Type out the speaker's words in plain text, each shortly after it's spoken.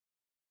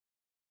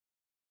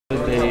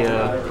Did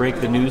they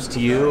break the news to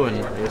you,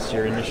 and what's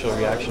your initial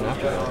reaction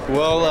after that?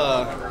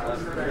 Well,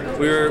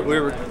 we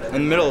were in the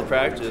middle of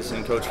practice,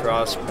 and Coach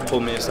Frost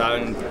pulled me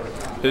aside, and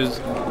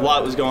a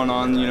lot was going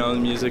on. You know, the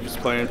music was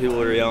playing, people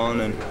were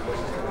yelling, and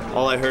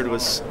all I heard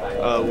was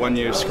 1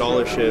 year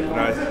scholarship, and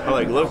I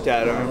like looked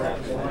at him.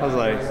 I was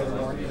like,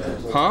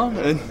 huh?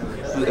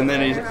 And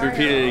then he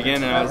repeated it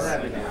again, and I was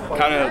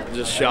kind of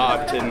just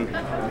shocked, and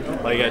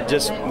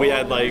we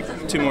had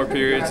like 2 more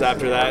periods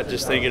after that,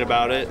 just thinking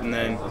about it, and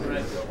then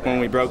when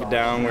we broke it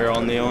down, we were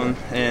all kneeling,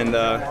 and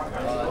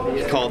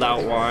he called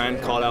out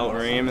Wyatt, called out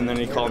Reim, and then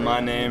he called my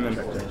name, and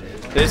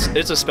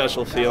it's a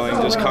special feeling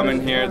just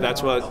coming here.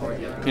 That's what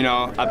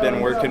I've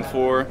been working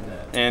for,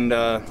 and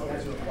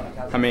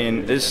I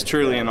mean, it's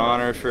truly an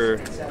honor for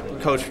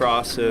Coach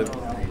Frost to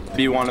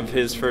be one of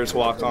his first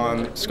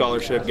walk-on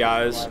scholarship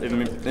guys. It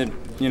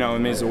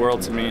means the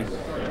world to me.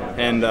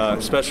 And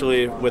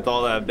especially with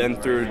all that I've been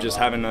through, just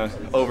having to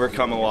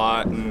overcome a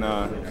lot and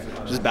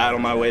just battle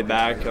my way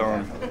back.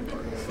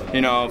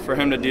 For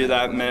him to do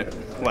that meant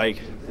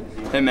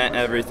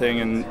everything.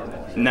 And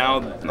now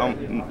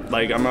I'm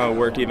gonna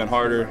work even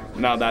harder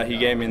now that he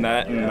gave me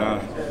that. And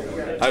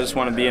I just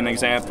want to be an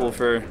example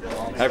for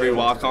every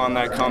walk-on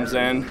that comes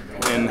in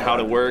and how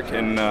to work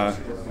and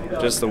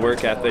just the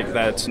work ethic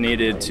that's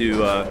needed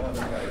to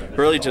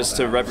really just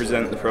to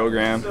represent the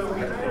program.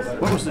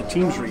 What was the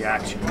team's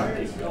reaction?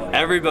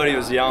 Everybody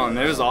was yelling.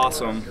 It was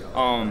awesome.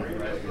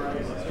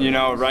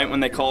 Right when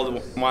they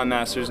called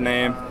Weinmaster's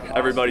name,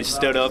 everybody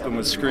stood up and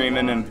was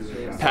screaming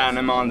and patting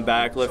him on the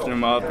back, lifting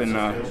him up, and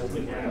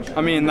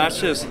I mean,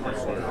 that's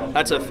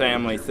a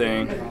family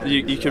thing.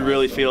 You could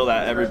really feel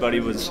that everybody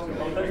was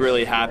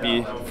really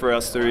happy for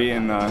us three,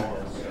 and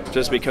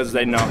just because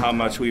they know how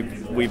much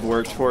we've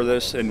worked for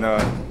this, and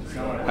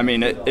I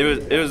mean, it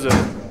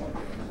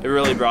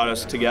really brought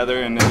us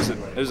together, and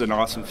it was an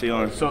awesome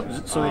feeling. So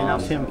they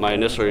announced him. My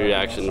initial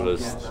reaction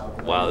was,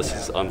 wow, this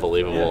is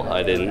unbelievable.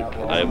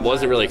 I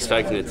wasn't really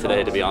expecting it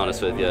today, to be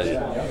honest with you.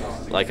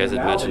 And like I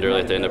mentioned earlier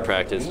at the end of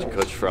practice,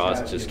 Coach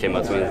Frost just came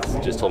up to me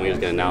and just told me he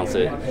was going to announce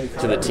it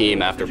to the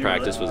team after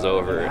practice was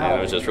over, and I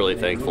was just really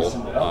thankful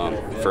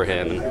for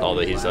him and all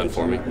that he's done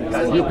for me.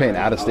 You're paying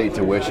out-of-state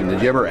tuition.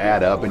 Did you ever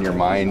add up in your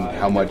mind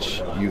how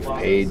much you've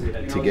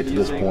paid to get to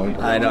this point?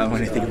 I don't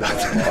want to think about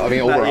that. I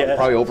mean,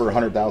 probably over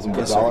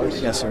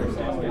 $100,000. Yes, sir.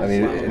 I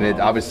mean, and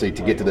obviously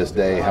to get to this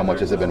day, how much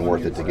has it been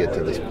worth it to get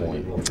to this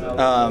point?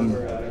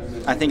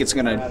 I think it's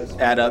going to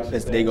add up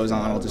as the day goes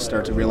on. I'll just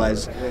start to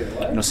realize,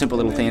 simple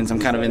little things. I'm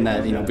kind of in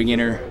that,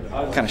 beginner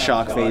kind of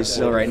shock phase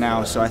still right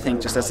now. So I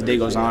think just as the day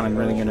goes on,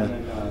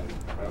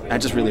 I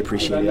just really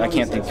appreciate it. I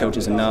can't thank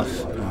coaches enough.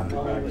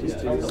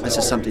 It's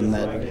just something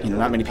that,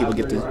 not many people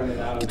get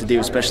to do,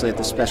 especially at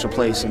this special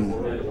place. And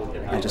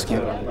I just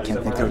can't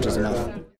thank coaches enough.